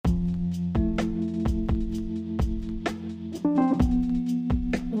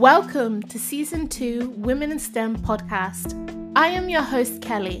Welcome to Season 2 Women in STEM podcast. I am your host,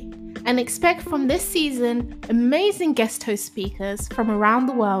 Kelly, and expect from this season amazing guest host speakers from around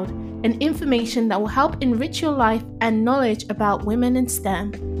the world and information that will help enrich your life and knowledge about women in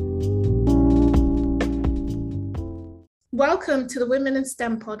STEM. Welcome to the Women in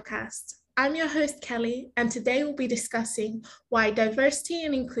STEM podcast. I'm your host, Kelly, and today we'll be discussing why diversity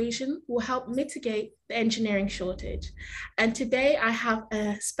and inclusion will help mitigate the engineering shortage. And today I have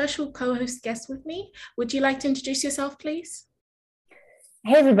a special co-host guest with me. Would you like to introduce yourself, please?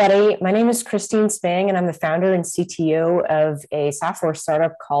 Hey, everybody. My name is Christine Spang, and I'm the founder and CTO of a software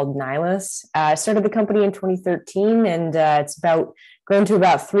startup called Nihilus. I started the company in 2013, and it's grown to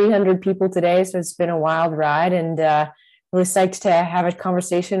about 300 people today, so it's been a wild ride, and really psyched to have a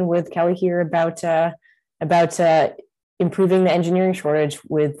conversation with Kelly here about improving the engineering shortage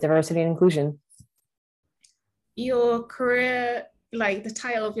with diversity and inclusion. Your career, like the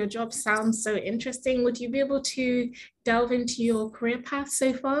title of your job, sounds so interesting. Would you be able to delve into your career path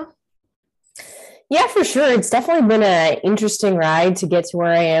so far? Yeah, for sure. It's definitely been an interesting ride to get to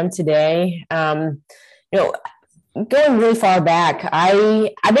where I am today. Going really far back,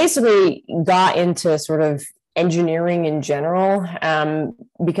 I basically got into sort of engineering in general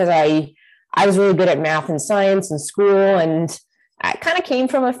because I was really good at math and science in school, and I kind of came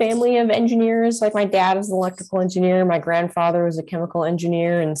from a family of engineers. Like my dad was an electrical engineer, my grandfather was a chemical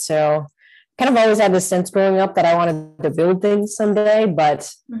engineer, and so kind of always had this sense growing up that I wanted to build things someday,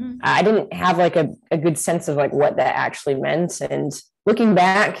 but I didn't have like a good sense of like what that actually meant. And looking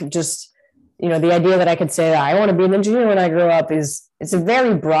back, just the idea that I could say that I want to be an engineer when I grow up it's a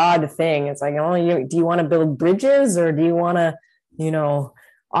very broad thing. It's like, do you want to build bridges, or do you want to,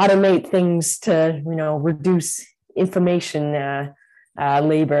 automate things to, reduce information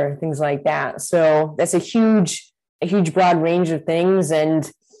labor, things like that. So that's a huge broad range of things. And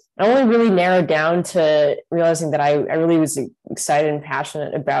I only really narrowed down to realizing that I really was excited and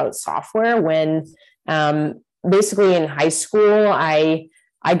passionate about software when basically in high school, I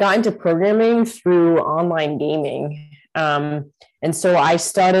got into programming through online gaming. And so I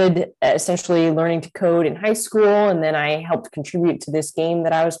started essentially learning to code in high school, and then I helped contribute to this game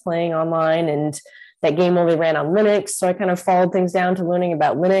that I was playing online, and that game only ran on Linux. So I kind of followed things down to learning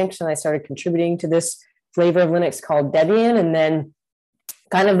about Linux, and I started contributing to this flavor of Linux called Debian. And then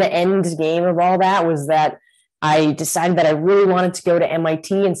kind of the end game of all that was that I decided that I really wanted to go to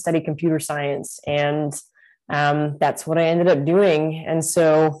MIT and study computer science. And that's what I ended up doing. And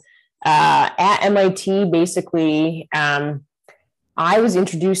so at MIT, basically, I was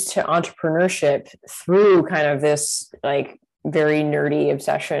introduced to entrepreneurship through kind of this like very nerdy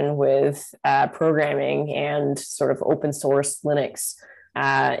obsession with programming and sort of open source Linux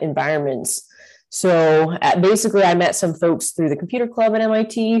environments. So basically, I met some folks through the computer club at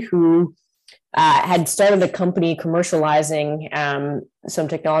MIT who had started a company commercializing some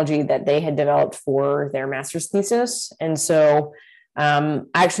technology that they had developed for their master's thesis. And so I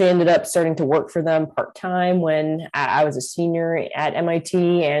actually ended up starting to work for them part-time when I was a senior at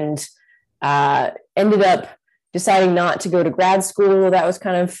MIT, and ended up deciding not to go to grad school. That was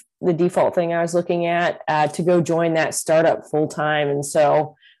kind of the default thing I was looking at, to go join that startup full-time. And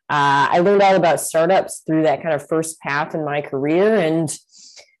so I learned all about startups through that kind of first path in my career. And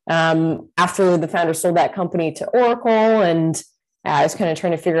after the founder sold that company to Oracle, and I was kind of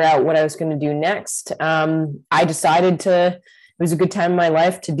trying to figure out what I was going to do next, I decided it was a good time in my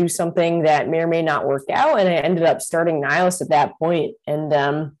life to do something that may or may not work out. And I ended up starting Nihilus at that point. And,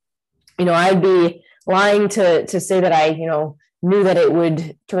 I'd be lying to say that I, knew that it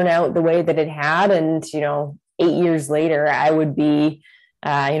would turn out the way that it had. And, 8 years later, I would be,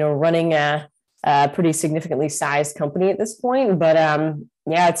 running a pretty significantly sized company at this point. But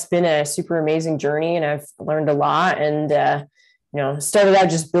it's been a super amazing journey, and I've learned a lot. And, started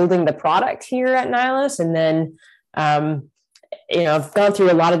out just building the product here at Nihilus. And then, I've gone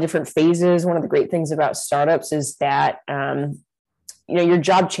through a lot of different phases. One of the great things about startups is that, your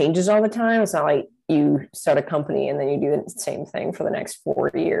job changes all the time. It's not like you start a company and then you do the same thing for the next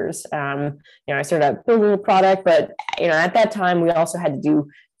 4 years. I started out building the product, but, at that time we also had to do,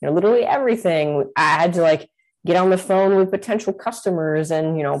 literally everything. I had to get on the phone with potential customers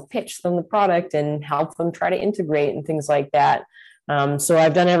and, pitch them the product and help them try to integrate and things like that. So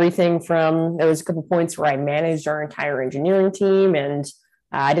I've done everything from, there was a couple points where I managed our entire engineering team, and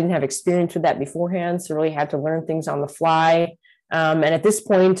I didn't have experience with that beforehand, so really had to learn things on the fly. And at this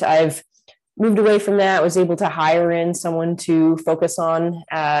point, I've moved away from that, was able to hire in someone to focus on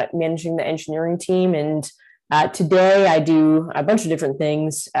managing the engineering team. And today I do a bunch of different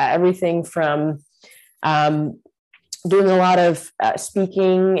things, everything from doing a lot of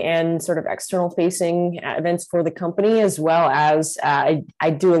speaking and sort of external facing events for the company, as well as I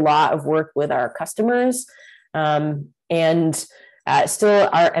do a lot of work with our customers, and still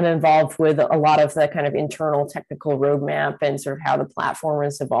am involved with a lot of the kind of internal technical roadmap and sort of how the platform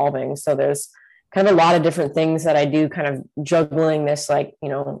is evolving. So there's kind of a lot of different things that I do, kind of juggling this, like,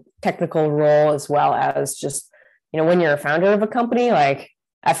 technical role, as well as just, when you're a founder of a company, like,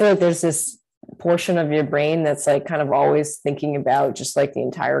 I feel like there's this portion of your brain that's like kind of always thinking about just like the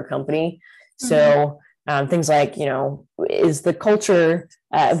entire company. Mm-hmm. So things like, is the culture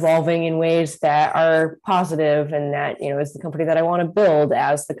evolving in ways that are positive, and that, is the company that I want to build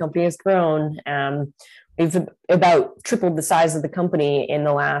as the company has grown. We've about tripled the size of the company in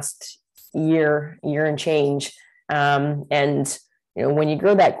the last year and change. And, when you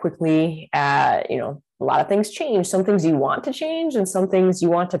grow that quickly, a lot of things change. Some things you want to change and some things you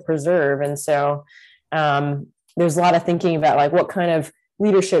want to preserve. And so there's a lot of thinking about, like, what kind of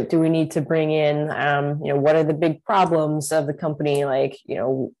leadership do we need to bring in? What are the big problems of the company? Like,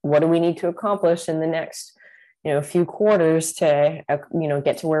 what do we need to accomplish in the next, few quarters to,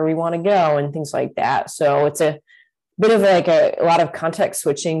 get to where we want to go, and things like that. So it's a bit of like a lot of context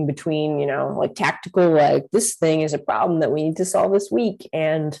switching between, like tactical, like, this thing is a problem that we need to solve this week,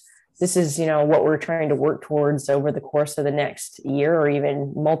 and this is, what we're trying to work towards over the course of the next year or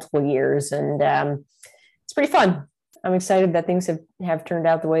even multiple years. And it's pretty fun. I'm excited that things have turned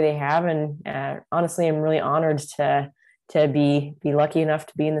out the way they have. And honestly, I'm really honored to be lucky enough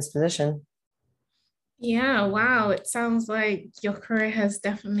to be in this position. Yeah, wow. It sounds like your career has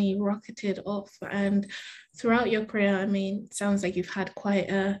definitely rocketed off. And throughout your career, it sounds like you've had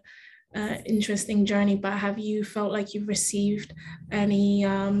quite a interesting journey, but have you felt like you've received any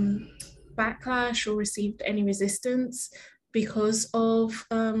backlash or received any resistance because of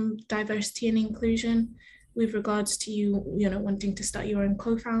diversity and inclusion with regards to you wanting to start your own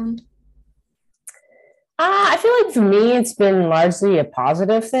co-found? I feel like for me, it's been largely a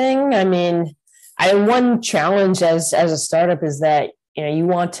positive thing. One challenge as a startup is that you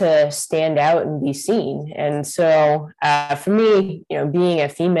want to stand out and be seen. And so for me, being a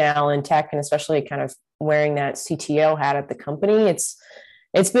female in tech, and especially kind of wearing that CTO hat at the company,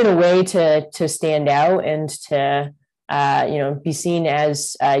 it's been a way to stand out and to be seen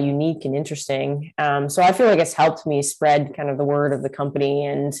as unique and interesting. So I feel like it's helped me spread kind of the word of the company,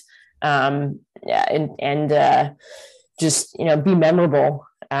 and just be memorable.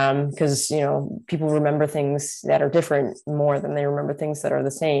 Because people remember things that are different more than they remember things that are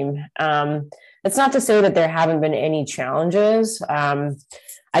the same. That's not to say that there haven't been any challenges. I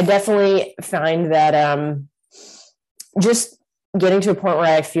definitely find that just getting to a point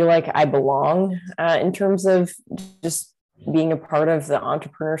where I feel like I belong in terms of just being a part of the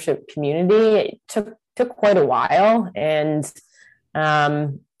entrepreneurship community, it took quite a while. And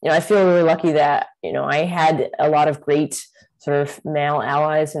I feel really lucky that I had a lot of great sort of male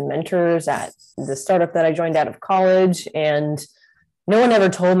allies and mentors at the startup that I joined out of college. And no one ever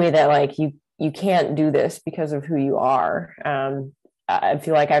told me that, like, you can't do this because of who you are. I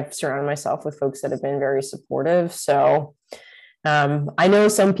feel like I've surrounded myself with folks that have been very supportive. So I know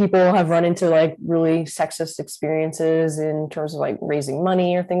some people have run into like really sexist experiences in terms of like raising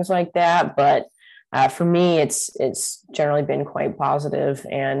money or things like that. But for me, it's generally been quite positive.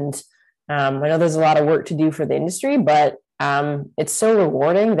 And I know there's a lot of work to do for the industry, but it's so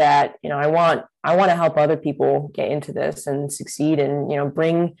rewarding that, I want to help other people get into this and succeed, and,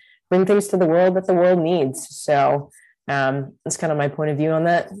 bring things to the world that the world needs. So that's kind of my point of view on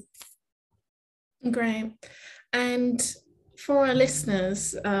that. Great. And for our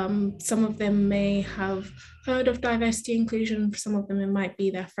listeners, some of them may have heard of diversity inclusion. For some of them, it might be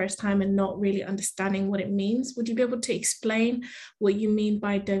their first time and not really understanding what it means. Would you be able to explain what you mean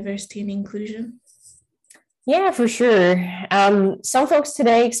by diversity and inclusion? Yeah, for sure. Some folks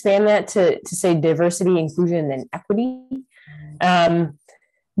today expand that to say diversity, inclusion, and equity.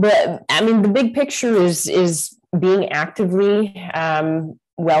 But the big picture is being actively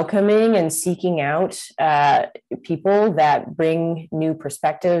welcoming and seeking out people that bring new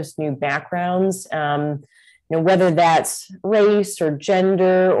perspectives, new backgrounds, whether that's race or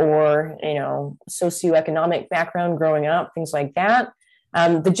gender or, socioeconomic background growing up, things like that.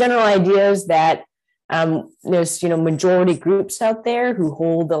 The general idea is that there's, majority groups out there who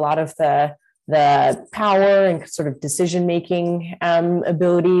hold a lot of the power and sort of decision-making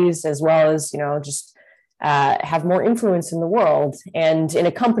abilities, as well as, just have more influence in the world. And in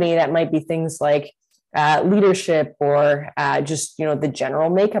a company, that might be things like leadership or just, the general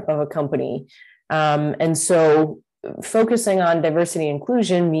makeup of a company. And so focusing on diversity and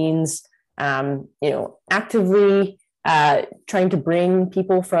inclusion means, actively trying to bring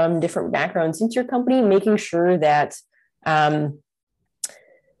people from different backgrounds into your company, making sure that in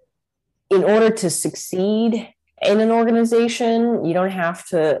order to succeed in an organization, you don't have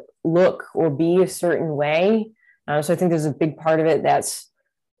to look or be a certain way. So I think there's a big part of it that's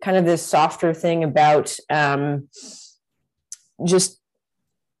kind of this softer thing about just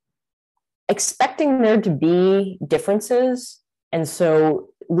expecting there to be differences, and so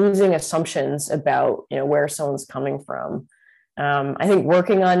losing assumptions about where someone's coming from. I think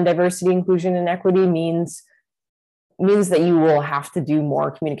working on diversity, inclusion, and equity means that you will have to do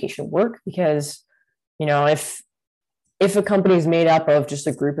more communication work, because if a company is made up of just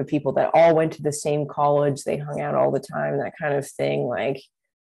a group of people that all went to the same college, they hung out all the time, that kind of thing, like,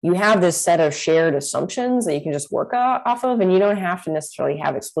 you have this set of shared assumptions that you can just work off of, and you don't have to necessarily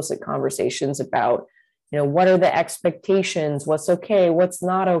have explicit conversations about, what are the expectations, what's okay, what's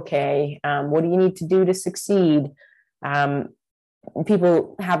not okay, what do you need to do to succeed.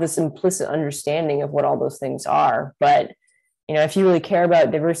 People have this implicit understanding of what all those things are, but if you really care about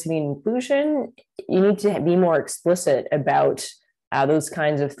diversity and inclusion, you need to be more explicit about those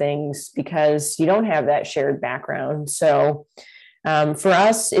kinds of things, because you don't have that shared background. So for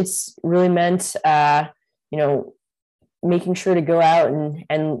us, it's really meant, making sure to go out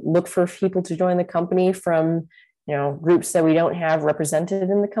and look for people to join the company from, groups that we don't have represented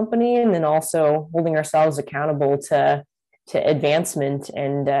in the company, and then also holding ourselves accountable to advancement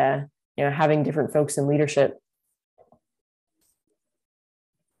and, having different folks in leadership.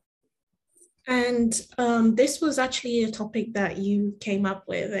 And this was actually a topic that you came up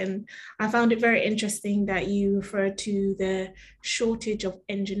with, and I found it very interesting that you referred to the shortage of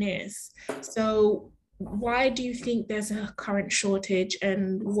engineers. So why do you think there's a current shortage,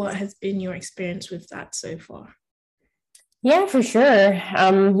 and what has been your experience with that so far? Yeah, for sure.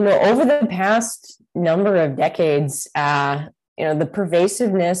 Over the past number of decades, the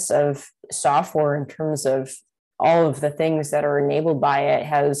pervasiveness of software in terms of all of the things that are enabled by it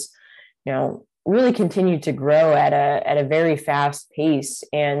has, really continued to grow at a very fast pace.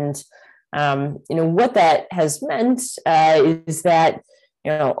 And, what that has meant is that,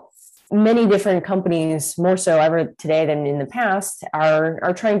 many different companies, more so ever today than in the past,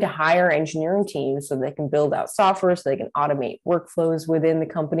 are trying to hire engineering teams so they can build out software, so they can automate workflows within the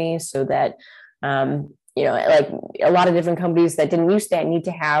company, so that, like a lot of different companies that didn't used to need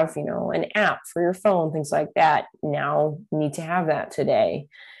to have, an app for your phone, things like that, now need to have that today.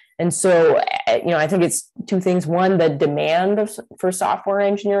 And so, I think it's two things. One, the demand for software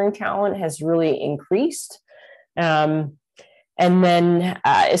engineering talent has really increased. And then,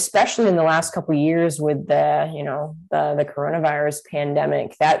 especially in the last couple of years with the coronavirus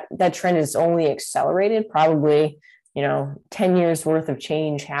pandemic, that trend is only accelerated. Probably, 10 years worth of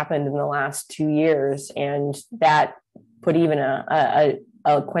change happened in the last 2 years, and that put even a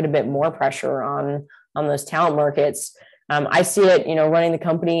quite a bit more pressure on those talent markets. I see it, running the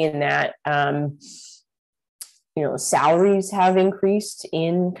company in that, salaries have increased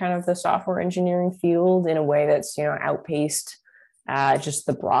in kind of the software engineering field in a way that's, outpaced just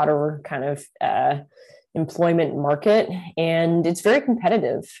the broader kind of employment market. And it's very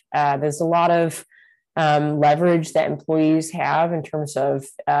competitive. There's a lot of leverage that employees have in terms of,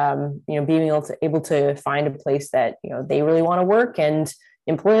 being able to find a place that, they really want to work, and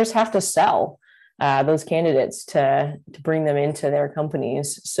employers have to sell those candidates to bring them into their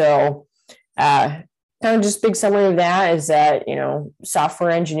companies. So kind of just big summary of that is that,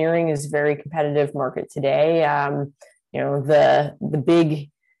 software engineering is a very competitive market today. The big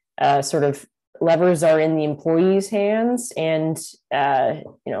sort of levers are in the employees' hands, and,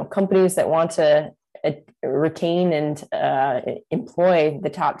 companies that want to retain and employ the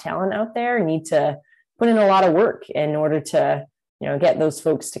top talent out there need to put in a lot of work in order to, get those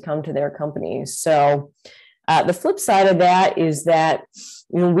folks to come to their companies. So the flip side of that is that,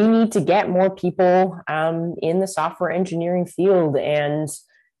 we need to get more people in the software engineering field. And,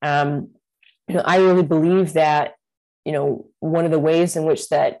 I really believe that, one of the ways in which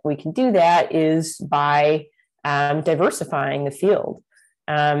that we can do that is by diversifying the field.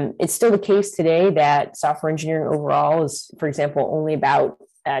 It's still the case today that software engineering overall is, for example, only about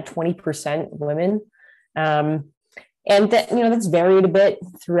 20% women. And that, that's varied a bit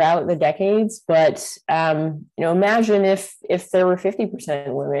throughout the decades, but, imagine if there were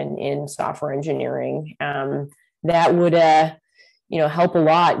 50% women in software engineering, that would, help a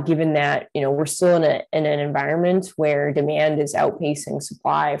lot, given that, we're still in an environment where demand is outpacing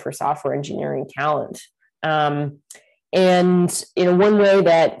supply for software engineering talent. And, one way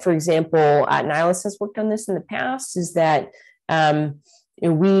that, for example, Nihilus has worked on this in the past is that,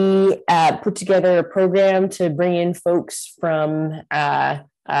 we put together a program to bring in folks from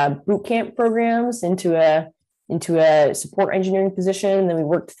boot camp programs into a support engineering position. Then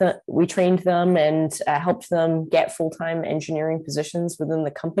we trained them and helped them get full-time engineering positions within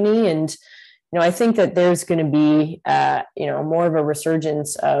the company. And I think that there's going to be more of a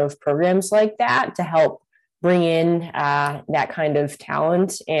resurgence of programs like that to help bring in that kind of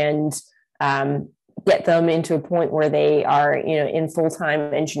talent and get them into a point where they are, in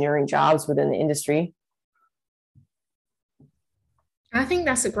full-time engineering jobs within the industry. I think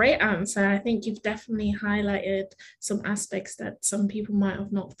that's a great answer. I think you've definitely highlighted some aspects that some people might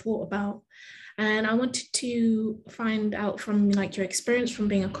have not thought about. And I wanted to find out from like your experience from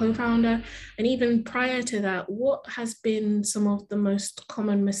being a co-founder, and even prior to that, what has been some of the most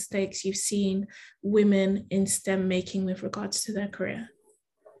common mistakes you've seen women in STEM making with regards to their career?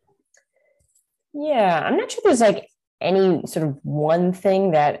 Yeah, I'm not sure there's like any sort of one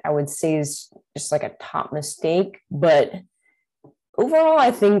thing that I would say is just like a top mistake, but overall,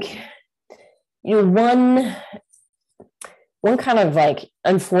 I think, one kind of like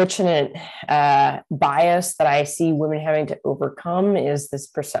unfortunate bias that I see women having to overcome is this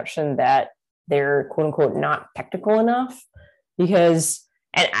perception that they're quote unquote not technical enough,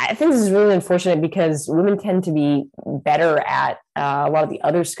 and I think this is really unfortunate because women tend to be better at a lot of the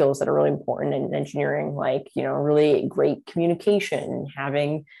other skills that are really important in engineering, like, really great communication,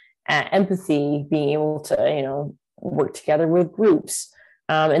 having empathy, being able to, work together with groups.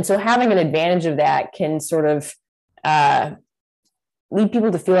 And so having an advantage of that can sort of lead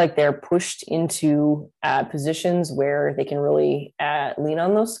people to feel like they're pushed into positions where they can really lean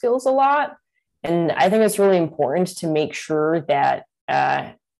on those skills a lot. And I think it's really important to make sure that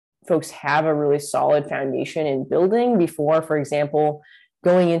folks have a really solid foundation in building before, for example,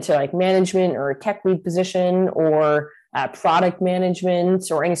 going into like management or a tech lead position or product management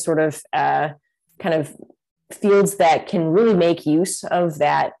or any sort of kind of fields that can really make use of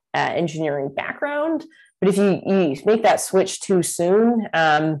that engineering background. But if you make that switch too soon,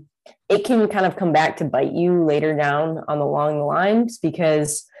 it can kind of come back to bite you later down along the lines,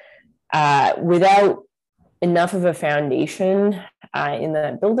 because without enough of a foundation in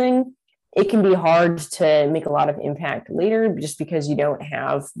that building, it can be hard to make a lot of impact later, just because you don't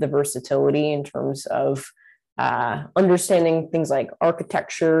have the versatility in terms of understanding things like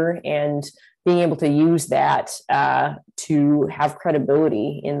architecture and being able to use that to have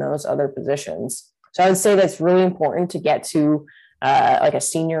credibility in those other positions. So I would say that's really important to get to like a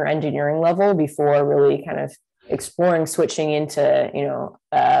senior engineering level before really kind of exploring switching into,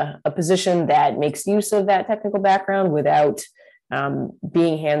 a position that makes use of that technical background without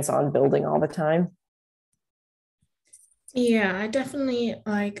being hands-on building all the time. Yeah, I definitely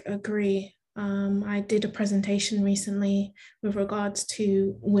agree. I did a presentation recently with regards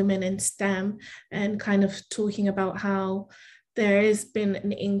to women in STEM and kind of talking about how there has been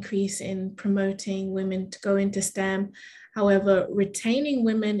an increase in promoting women to go into STEM. However, retaining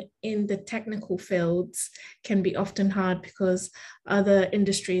women in the technical fields can be often hard because other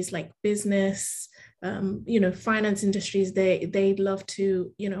industries like business, finance industries, they love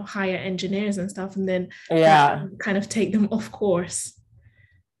to, hire engineers and stuff, and then kind of take them off course.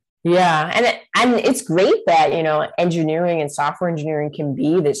 Yeah, and it's great that engineering and software engineering can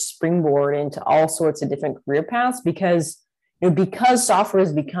be this springboard into all sorts of different career paths, because because software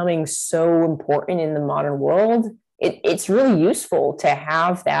is becoming so important in the modern world. It's really useful to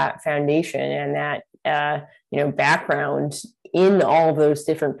have that foundation and that background in all of those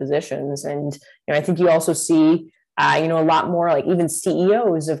different positions. And I think you also see a lot more like even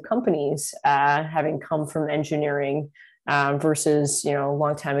CEOs of companies having come from engineering. Versus, a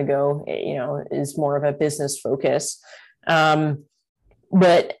long time ago, is more of a business focus.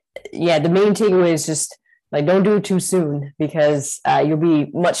 But yeah, the main takeaway is just like, don't do it too soon, because you'll be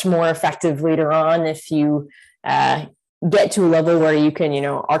much more effective later on if you get to a level where you can,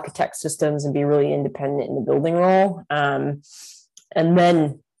 architect systems and be really independent in the building role. And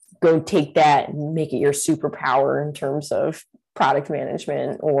then go take that and make it your superpower in terms of product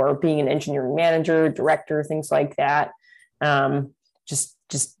management or being an engineering manager, director, things like that.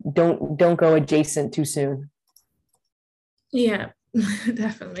 Just don't go adjacent too soon. Yeah,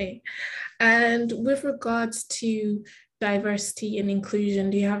 definitely. And with regards to diversity and inclusion,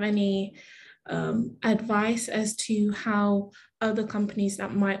 do you have any advice as to how other companies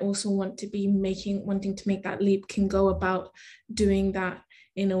that might also wanting to make that leap can go about doing that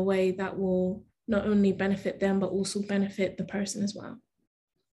in a way that will not only benefit them, but also benefit the person as well?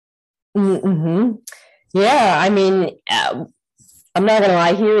 Mm-hmm. Yeah, I mean, I'm not gonna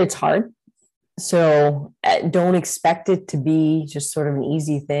lie here, it's hard. So don't expect it to be just sort of an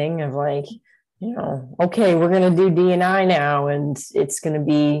easy thing of like, okay, we're going to do D&I now, and it's going to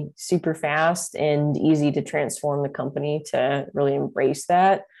be super fast and easy to transform the company to really embrace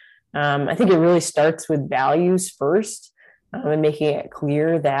that. I think it really starts with values first, and making it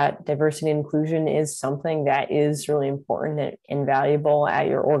clear that diversity and inclusion is something that is really important and valuable at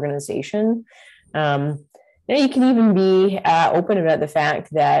your organization. You can even be open about the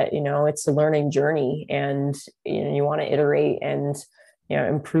fact that it's a learning journey, and you want to iterate and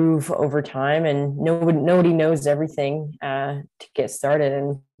improve over time, and nobody knows everything to get started.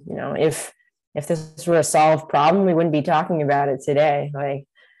 And if this were a solved problem, we wouldn't be talking about it today. Like,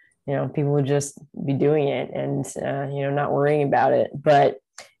 people would just be doing it and not worrying about it. But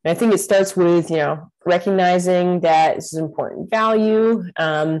I think it starts with recognizing that this is an important value,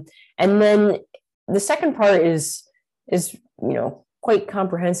 and then the second part is quite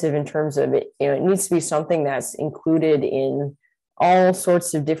comprehensive in terms of it. It needs to be something that's included in all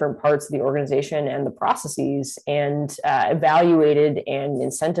sorts of different parts of the organization and the processes, and evaluated and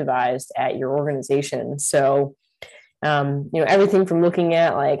incentivized at your organization. So, everything from looking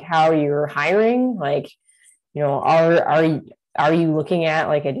at like how you're hiring, like, are you looking at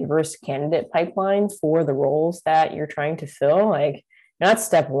like a diverse candidate pipeline for the roles that you're trying to fill? Like, that's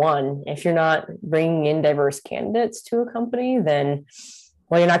step one. If you're not bringing in diverse candidates to a company, then,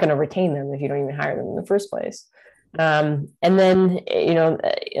 well, you're not going to retain them if you don't even hire them in the first place. And then,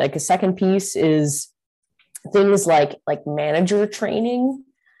 like a second piece is things like manager training.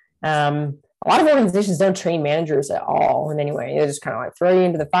 A lot of organizations don't train managers at all in any way. They just kind of like throw you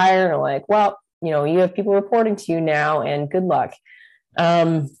into the fire and are like, well, you have people reporting to you now, and good luck.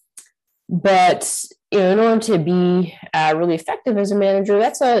 But in order to be really effective as a manager,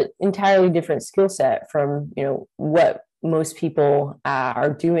 that's an entirely different skill set from what most people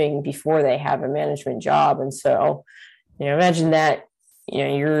are doing before they have a management job. And so, imagine that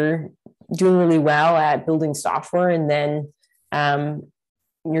you're doing really well at building software, and then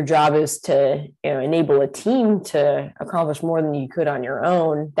your job is to enable a team to accomplish more than you could on your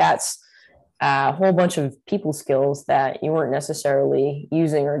own. That's a whole bunch of people skills that you weren't necessarily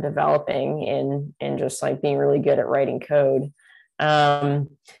using or developing in just like being really good at writing code.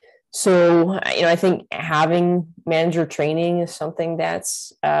 So, I think having manager training is something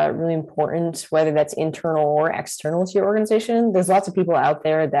that's really important, whether that's internal or external to your organization. There's lots of people out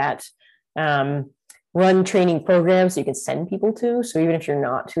there that run training programs you can send people to. So even if you're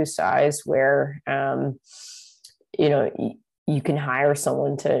not to a size where, you can hire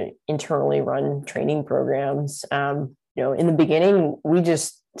someone to internally run training programs. In the beginning, we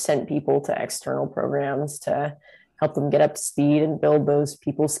just sent people to external programs to help them get up to speed and build those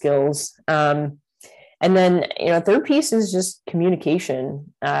people skills. And then, third piece is just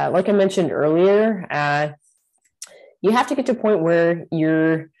communication. Like I mentioned earlier, you have to get to a point where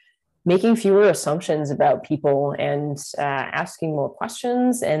you're making fewer assumptions about people and asking more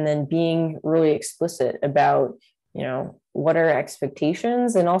questions, and then being really explicit about, what are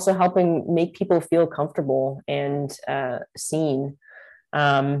expectations, and also helping make people feel comfortable and seen.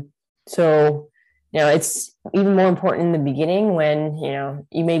 So, it's even more important in the beginning when,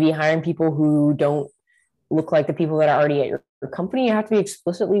 you may be hiring people who don't look like the people that are already at your company. You have to be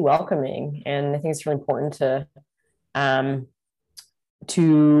explicitly welcoming. And I think it's really important to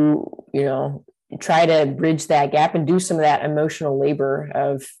try to bridge that gap and do some of that emotional labor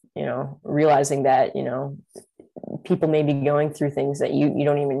of, realizing that, people may be going through things that you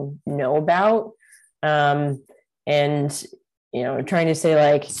don't even know about. And, trying to say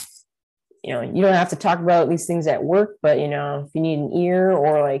like, you don't have to talk about these things at work, but, if you need an ear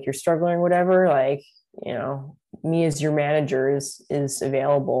or like you're struggling or whatever, like, me as your manager is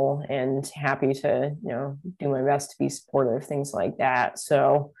available and happy to, do my best to be supportive, things like that.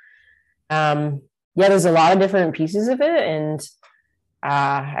 So, there's a lot of different pieces of it. And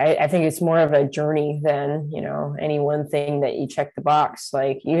I think it's more of a journey than, any one thing that you check the box.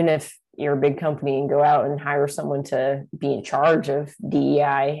 Like, even if you're a big company and go out and hire someone to be in charge of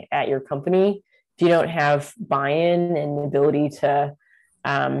DEI at your company, if you don't have buy-in and the ability to,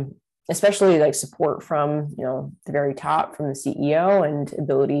 especially like support from, the very top, from the CEO, and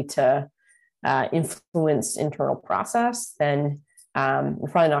ability to influence internal process, then we're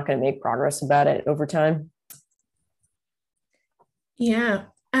probably not going to make progress about it over time. Yeah.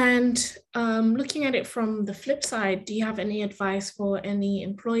 And looking at it from the flip side, do you have any advice for any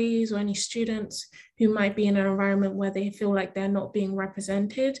employees or any students who might be in an environment where they feel like they're not being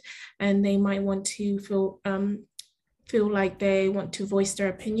represented, and they might want to feel like they want to voice their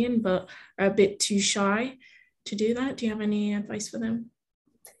opinion but are a bit too shy to do that? Do you have any advice for them?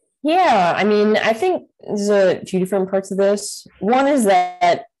 Yeah, I mean, I think there's a few different parts of this. One is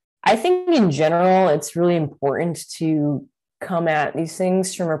that I think in general, it's really important to come at these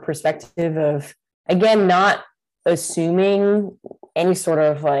things from a perspective of, again, not assuming any sort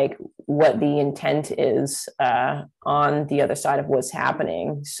of like what the intent is on the other side of what's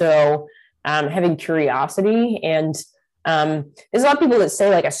happening. So, having curiosity and there's a lot of people that say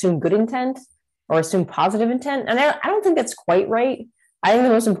like assume good intent or assume positive intent. And I don't think that's quite right. I think the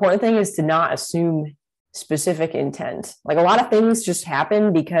most important thing is to not assume specific intent. Like a lot of things just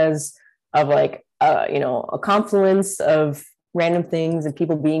happen because of like a confluence of random things and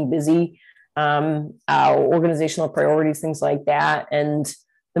people being busy, organizational priorities, things like that. And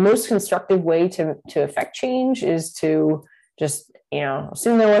the most constructive way to affect change is to just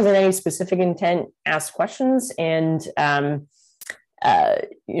assume there wasn't any specific intent, ask questions, and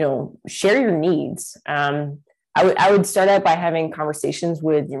share your needs. I would start out by having conversations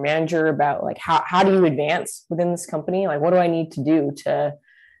with your manager about like how do you advance within this company? Like, what do I need to do to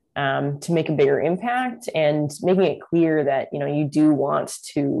make a bigger impact, and making it clear that you do want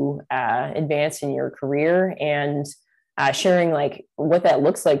to advance in your career, and sharing like what that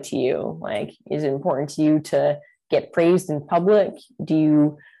looks like to you. Like, is it important to you to get praised in public? Do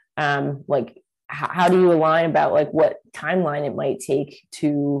you like how do you align about like what timeline it might take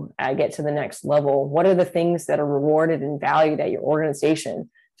to get to the next level? What are the things that are rewarded and valued at your organization?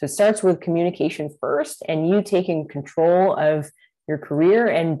 So it starts with communication first, and you taking control of your career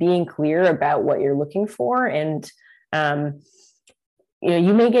and being clear about what you're looking for. And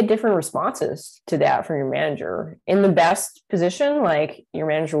you may get different responses to that from your manager. In the best position, like your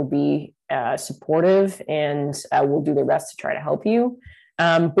manager will be supportive and will do their best to try to help you.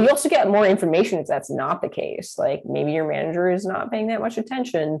 But you also get more information if that's not the case. Like maybe your manager is not paying that much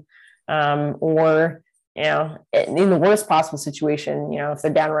attention, or in the worst possible situation, if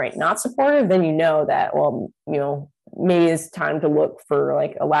they're downright not supportive, then that maybe it's time to look for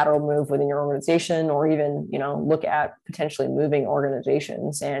like a lateral move within your organization, or even look at potentially moving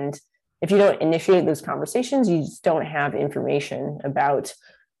organizations. And if you don't initiate those conversations, you just don't have information about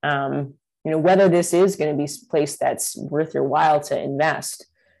whether this is going to be a place that's worth your while to invest.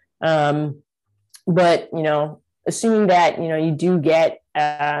 But assuming that you do get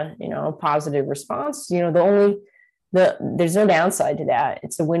a positive response, there's no downside to that.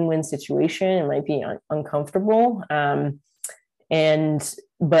 It's a win-win situation. It might be uncomfortable,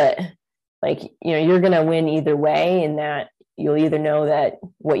 but like you're gonna win either way, in that you'll either know that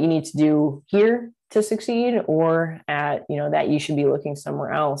what you need to do here to succeed, or that you should be looking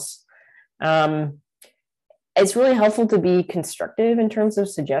somewhere else. It's really helpful to be constructive in terms of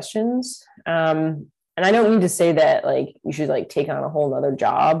suggestions. And I don't mean to say that like you should like take on a whole nother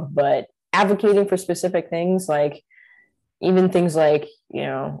job, but advocating for specific things, like even things like,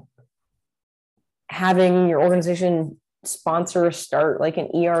 having your organization sponsor or start like an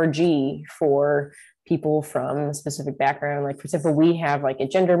ERG for people from a specific background. Like, for example, we have like a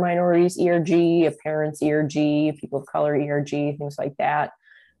gender minorities ERG, a parents ERG, people of color ERG, things like that.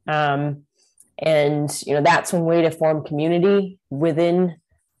 And that's one way to form community within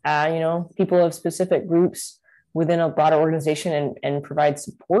people of specific groups within a broader organization, and provide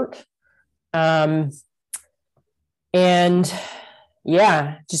support. And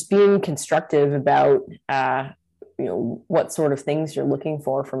yeah, just being constructive about what sort of things you're looking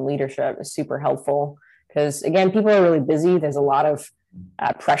for from leadership is super helpful, because again, people are really busy. There's a lot of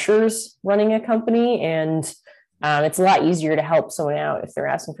pressures running a company, and it's a lot easier to help someone out if they're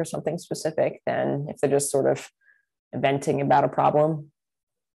asking for something specific than if they're just sort of venting about a problem.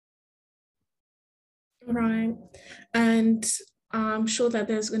 Right. And I'm sure that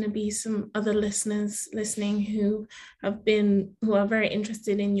there's going to be some other listeners listening who are very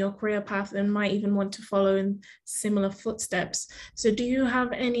interested in your career path and might even want to follow in similar footsteps. So do you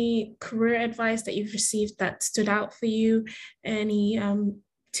have any career advice that you've received that stood out for you? Any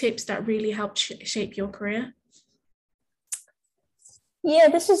tips that really helped shape your career? Yeah,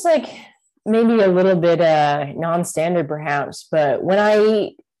 this is like maybe a little bit non-standard perhaps, but when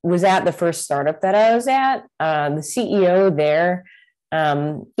I was at the first startup that I was at, the CEO there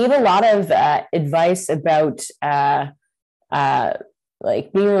gave a lot of advice about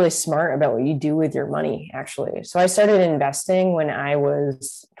like being really smart about what you do with your money, actually. So I started investing when I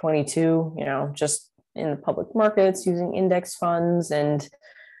was 22, just in the public markets using index funds. And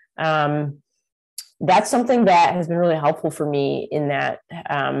that's something that has been really helpful for me, in that,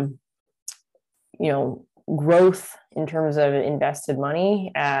 growth in terms of invested money,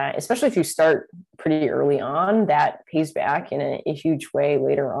 especially if you start pretty early on, that pays back in a huge way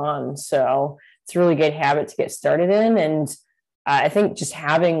later on. So it's a really good habit to get started in. And I think just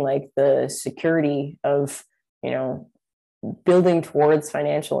having like the security of, you know, building towards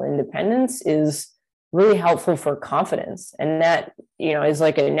financial independence is really helpful for confidence. And that, you know, is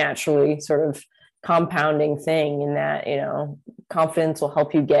like a naturally sort of compounding thing in that, you know, confidence will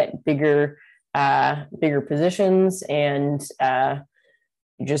help you get bigger positions and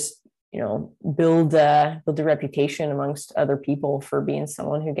just, you know, build a reputation amongst other people for being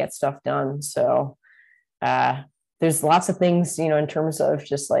someone who gets stuff done. So uh, there's lots of things, you know, in terms of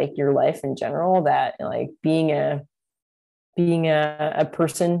just like your life in general, that like being a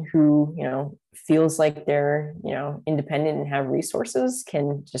person who, you know, feels like they're, you know, independent and have resources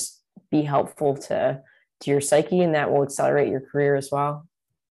can just be helpful to your psyche, and that will accelerate your career as well.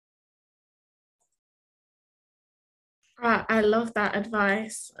 I love that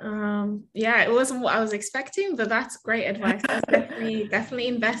advice. Yeah, it wasn't what I was expecting, but that's great advice. That's definitely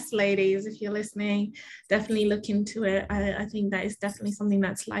invest, ladies. If you're listening, definitely look into it. I think that is definitely something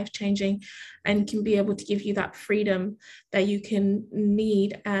that's life changing, and can be able to give you that freedom that you can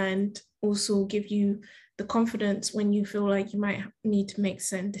need, and also give you the confidence when you feel like you might need to make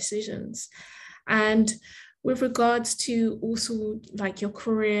certain decisions. And with regards to also like your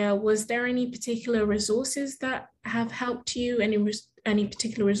career, was there any particular resources that have helped you? Any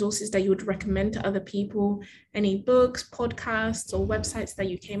particular resources that you would recommend to other people? Any books, podcasts, or websites that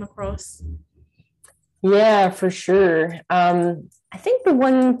you came across? Yeah, for sure. I think the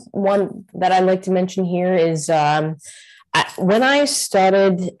one that I'd like to mention here is when I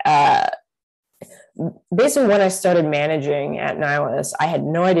started basically when I started managing at Nihilus, I had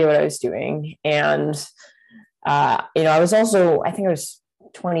no idea what I was doing. And you know, I was also, I think I was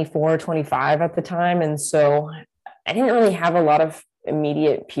 24, 25 at the time. And so I didn't really have a lot of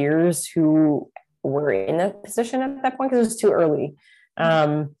immediate peers who were in a position at that point because it was too early.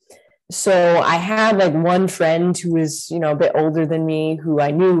 So I had like one friend who was, you know, a bit older than me, who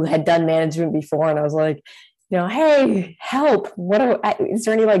I knew had done management before. And I was like, you know, hey, help. Is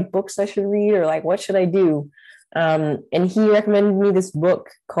there any like books I should read, or like, what should I do? And he recommended me this book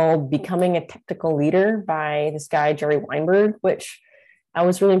called Becoming a Technical Leader by this guy, Jerry Weinberg, which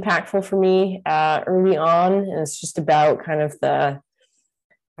was really impactful for me early on. And it's just about kind of the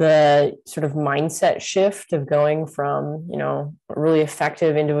sort of mindset shift of going from, you know, a really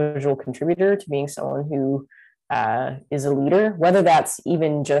effective individual contributor to being someone who is a leader, whether that's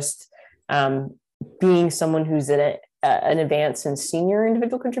even just being someone who's an advanced and senior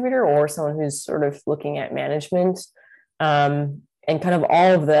individual contributor, or someone who's sort of looking at management, and kind of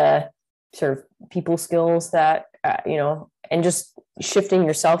all of the sort of people skills that, you know, and just shifting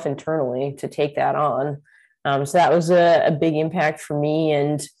yourself internally to take that on. So that was a big impact for me.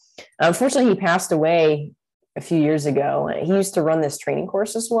 And unfortunately, he passed away a few years ago. He used to run this training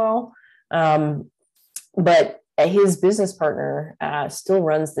course as well. But his business partner still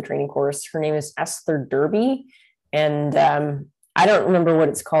runs the training course. Her name is Esther Derby. And I don't remember what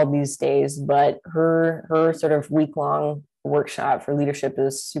it's called these days, but her sort of week-long workshop for leadership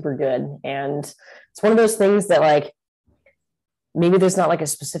is super good. And it's one of those things that, like, maybe there's not like a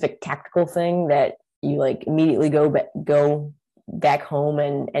specific tactical thing that you like immediately go back home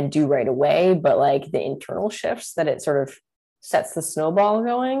and do right away, but like the internal shifts that it sort of sets the snowball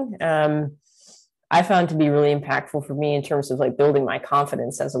going, I found to be really impactful for me in terms of like building my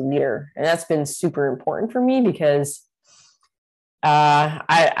confidence as a leader. And that's been super important for me because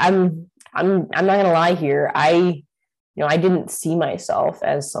I'm not gonna lie here. I didn't see myself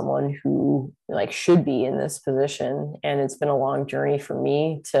as someone who like should be in this position. And it's been a long journey for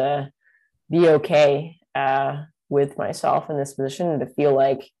me to be okay with myself in this position, and to feel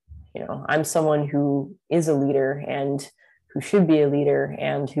like, you know, I'm someone who is a leader and who should be a leader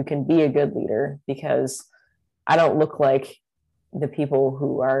and who can be a good leader, because I don't look like the people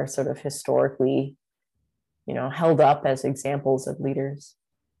who are sort of historically, you know, held up as examples of leaders.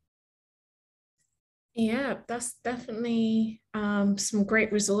 Yeah, that's definitely some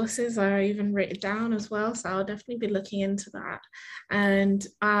great resources. I even wrote it down as well, so I'll definitely be looking into that. And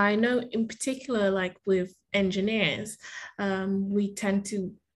I know in particular, like with engineers, we tend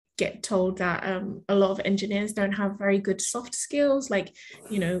to get told that a lot of engineers don't have very good soft skills, like,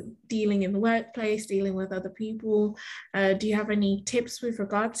 you know, dealing in the workplace, dealing with other people. Do you have any tips with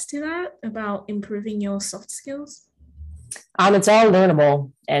regards to that about improving your soft skills? It's all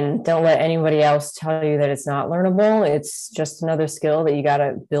learnable, and don't let anybody else tell you that it's not learnable. It's just another skill that you got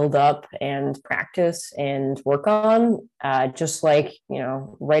to build up and practice and work on. Just like, you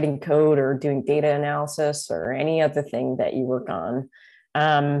know, writing code or doing data analysis or any other thing that you work on.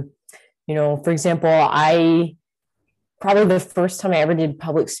 You know, for example, I probably the first time I ever did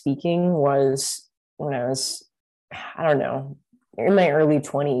public speaking was when I was, I don't know, early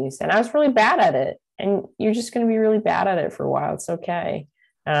 20s, and I was really bad at it. And you're just going to be really bad at it for a while. It's okay.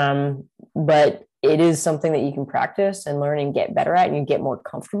 But it is something that you can practice and learn and get better at, and you get more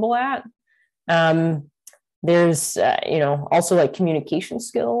comfortable at. There's, also like communication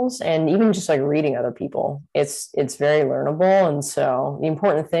skills, and even just like reading other people. It's very learnable. And so the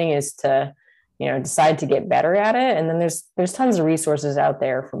important thing is to, decide to get better at it. And then there's tons of resources out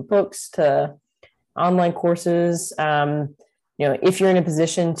there, from books to online courses. If you're in a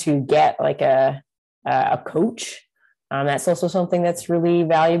position to get like a coach, that's also something that's really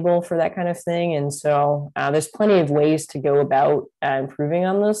valuable for that kind of thing. And so there's plenty of ways to go about improving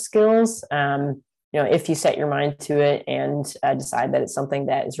on those skills. If you set your mind to it and decide that it's something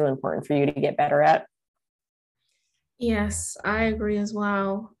that is really important for you to get better at. Yes, I agree as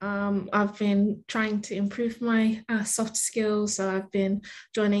well. I've been trying to improve my soft skills. So I've been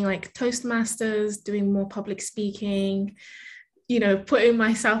joining like Toastmasters, doing more public speaking, putting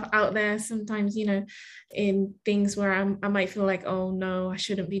myself out there sometimes, in things where I might feel like, oh no, I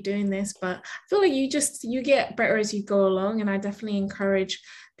shouldn't be doing this. But I feel like you get better as you go along. And I definitely encourage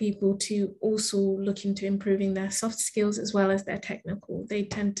people to also look into improving their soft skills as well as their technical. They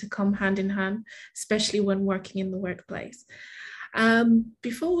tend to come hand in hand, especially when working in the workplace.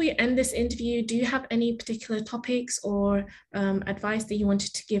 Before we end this interview, do you have any particular topics or advice that you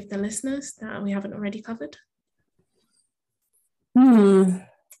wanted to give the listeners that we haven't already covered?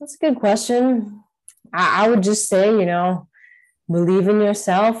 That's a good question. I would just say, believe in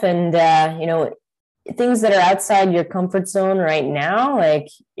yourself, and, things that are outside your comfort zone right now, like,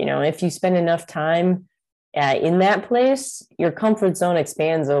 if you spend enough time in that place, your comfort zone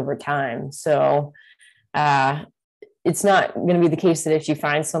expands over time. So it's not going to be the case that if you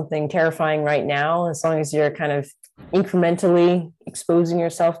find something terrifying right now, as long as you're kind of incrementally exposing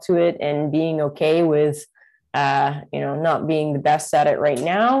yourself to it and being okay with not being the best at it right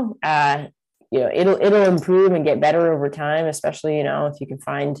now, it'll improve and get better over time, especially, if you can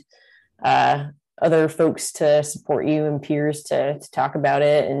find other folks to support you and peers to talk about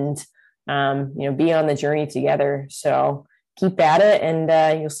it, and, be on the journey together. So keep at it, and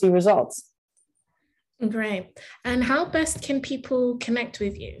you'll see results. Great. And how best can people connect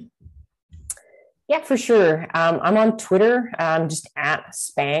with you? Yeah, for sure. I'm on Twitter, just at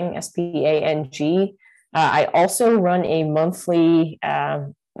Spang, Spang. I also run a monthly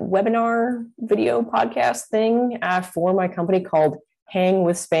webinar video podcast thing for my company called Hang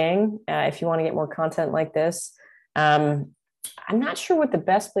with Spang. If you want to get more content like this, I'm not sure what the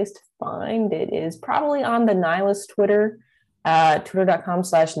best place to find it is. Probably on the Nihilist Twitter,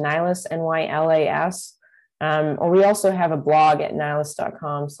 twitter.com/Nihilist, NYLAS. Or we also have a blog at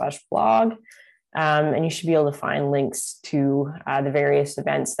nihilist.com/blog. And you should be able to find links to the various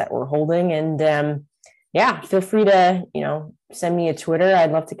events that we're holding. And feel free to, send me a Twitter.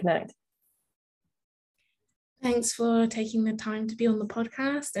 I'd love to connect. Thanks for taking the time to be on the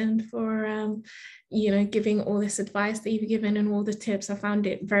podcast, and for, giving all this advice that you've given and all the tips. I found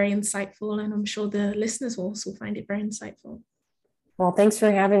it very insightful, and I'm sure the listeners will also find it very insightful. Well, thanks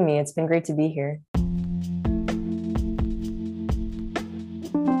for having me. It's been great to be here.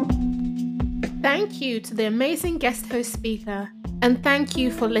 Thank you to the amazing guest host speaker, and thank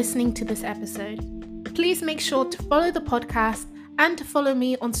you for listening to this episode. Please make sure to follow the podcast and to follow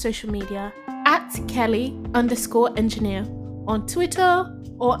me on social media at Kelly_engineer on Twitter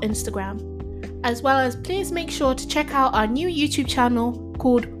or Instagram. As well as please make sure to check out our new YouTube channel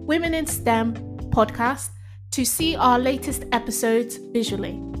called Women in STEM Podcast to see our latest episodes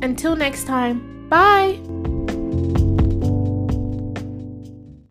visually. Until next time, bye!